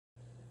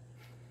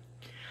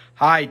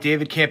Hi,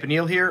 David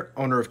Campanile here,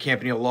 owner of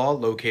Campanile Law,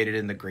 located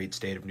in the great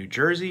state of New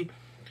Jersey.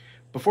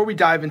 Before we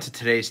dive into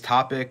today's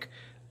topic,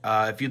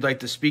 if you'd like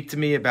to speak to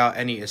me about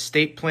any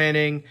estate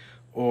planning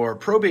or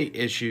probate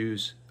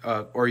issues,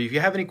 or if you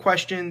have any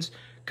questions,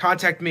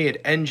 contact me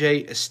at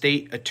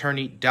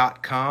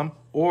njestateattorney.com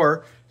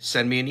or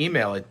send me an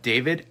email at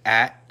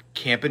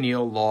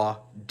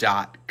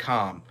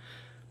david@campanilelaw.com.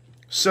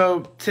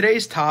 So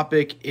today's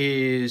topic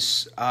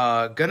is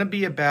going to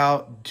be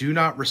about do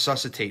not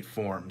resuscitate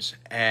forms.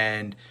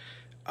 And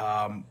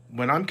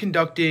when I'm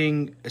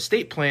conducting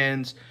estate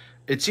plans,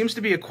 it seems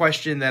to be a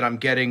question that I'm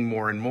getting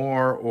more and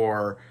more,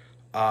 or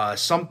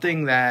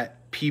something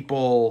that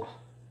people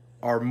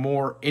are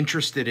more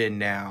interested in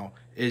now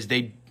is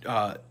a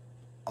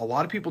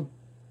lot of people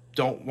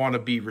don't want to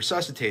be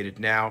resuscitated.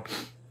 Now,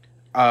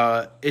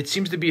 it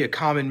seems to be a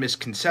common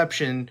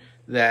misconception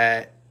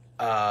that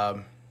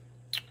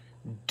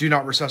do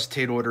not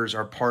resuscitate orders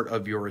are part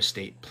of your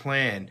estate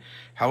plan.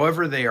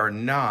 However, they are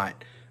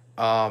not.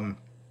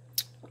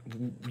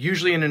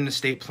 Usually in an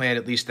estate plan,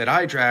 at least that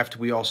I draft,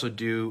 we also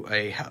do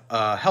a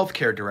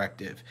healthcare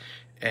directive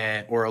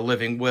or a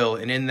living will.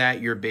 And in that,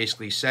 you're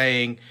basically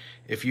saying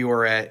if you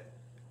are at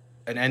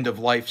an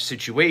end-of-life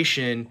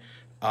situation,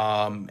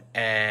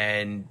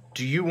 and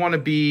do you want to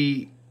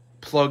be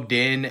plugged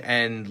in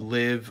and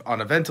live on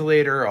a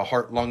ventilator, a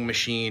heart-lung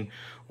machine,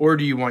 or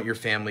do you want your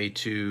family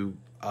to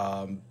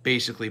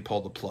basically pull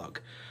the plug?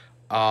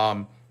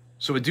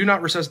 So a do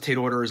not resuscitate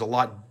order is a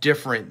lot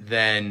different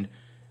than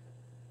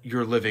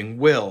your living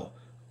will.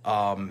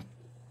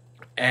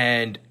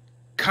 And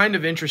kind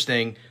of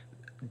interesting,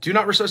 do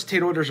not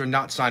resuscitate orders are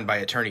not signed by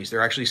attorneys.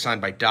 They're actually signed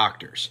by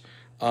doctors.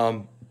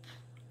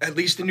 At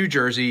least in New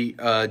Jersey,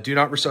 do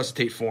not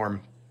resuscitate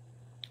form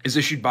is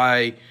issued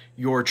by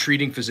your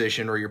treating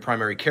physician or your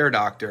primary care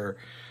doctor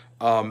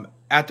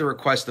at the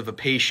request of a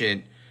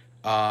patient,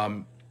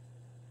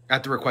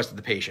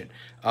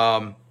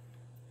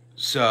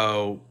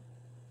 so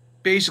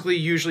basically,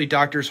 usually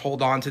doctors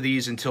hold on to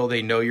these until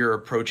they know you're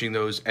approaching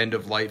those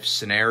end-of-life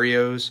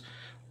scenarios.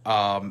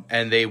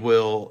 And they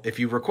will, if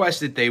you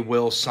request it, they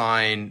will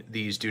sign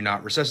these do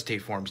not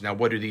resuscitate forms. Now,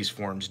 what do these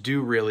forms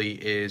do really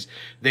is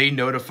they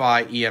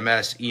notify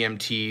EMS,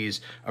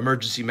 EMTs,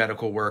 emergency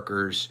medical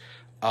workers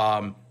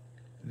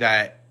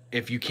that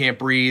if you can't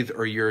breathe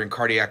or you're in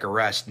cardiac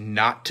arrest,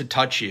 not to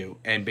touch you.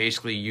 And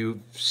basically you've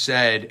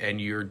said,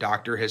 and your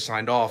doctor has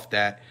signed off,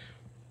 that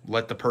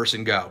let the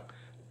person go.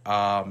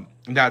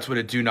 That's what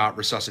a do not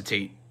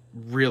resuscitate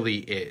really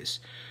is.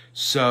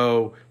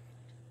 So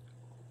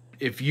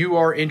if you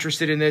are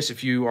interested in this,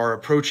 if you are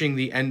approaching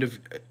the end of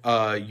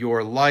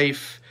your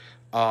life,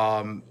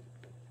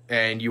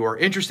 and you are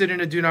interested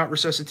in a do not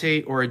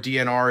resuscitate, or a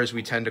DNR as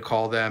we tend to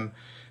call them,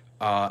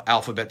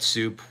 alphabet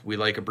soup, we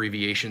like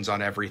abbreviations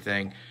on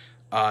everything,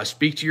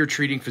 speak to your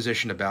treating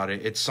physician about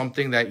it. It's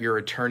something that your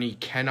attorney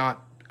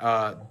cannot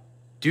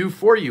do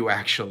for you,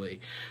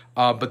 actually.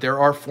 But there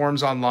are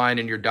forms online,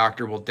 and your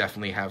doctor will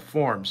definitely have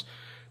forms.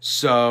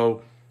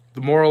 So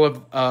the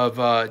moral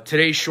of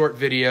today's short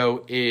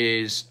video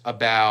is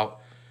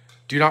about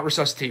do not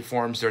resuscitate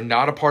forms. They're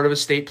not a part of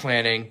estate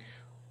planning.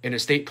 In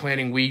estate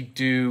planning, we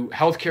do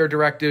healthcare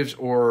directives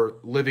or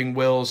living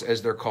wills,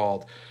 as they're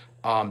called.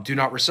 Do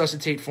not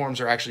resuscitate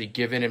forms are actually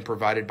given and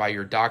provided by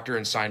your doctor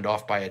and signed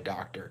off by a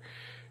doctor.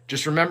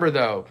 Just remember,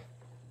 though,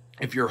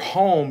 if you're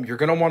home, you're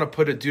going to want to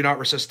put a do not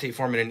resuscitate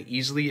form in an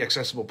easily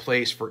accessible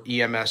place for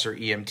EMS or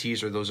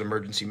EMTs or those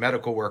emergency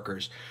medical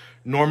workers.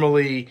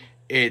 Normally,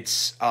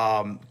 it's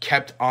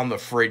kept on the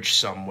fridge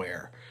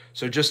somewhere.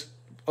 So just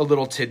a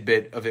little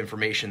tidbit of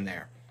information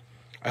there.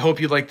 I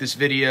hope you liked this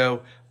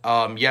video.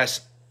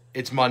 Yes,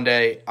 it's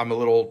Monday. I'm a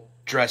little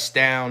dressed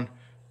down,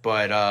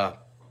 but,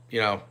 you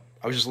know,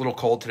 I was just a little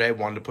cold today.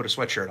 Wanted to put a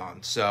sweatshirt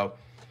on. So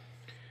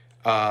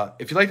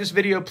if you like this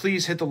video,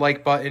 please hit the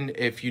like button.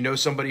 If you know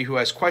somebody who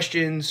has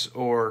questions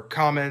or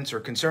comments or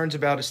concerns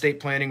about estate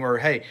planning, or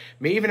hey,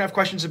 may even have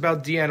questions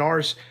about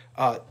DNRs,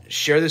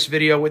 share this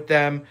video with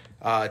them.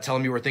 Tell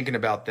them you were thinking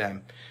about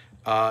them.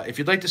 If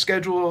you'd like to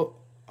schedule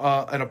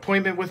an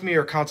appointment with me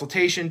or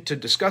consultation to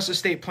discuss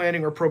estate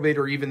planning or probate,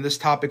 or even this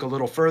topic a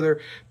little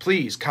further,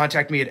 please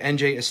contact me at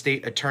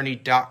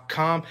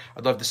njestateattorney.com.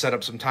 I'd love to set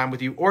up some time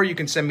with you, or you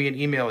can send me an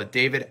email at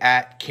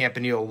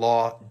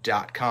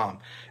david@campanilelaw.com.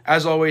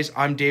 As always,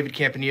 I'm David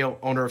Campanile,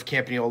 owner of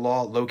Campanile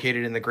Law,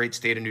 located in the great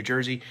state of New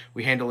Jersey.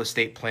 We handle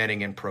estate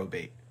planning and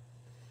probate.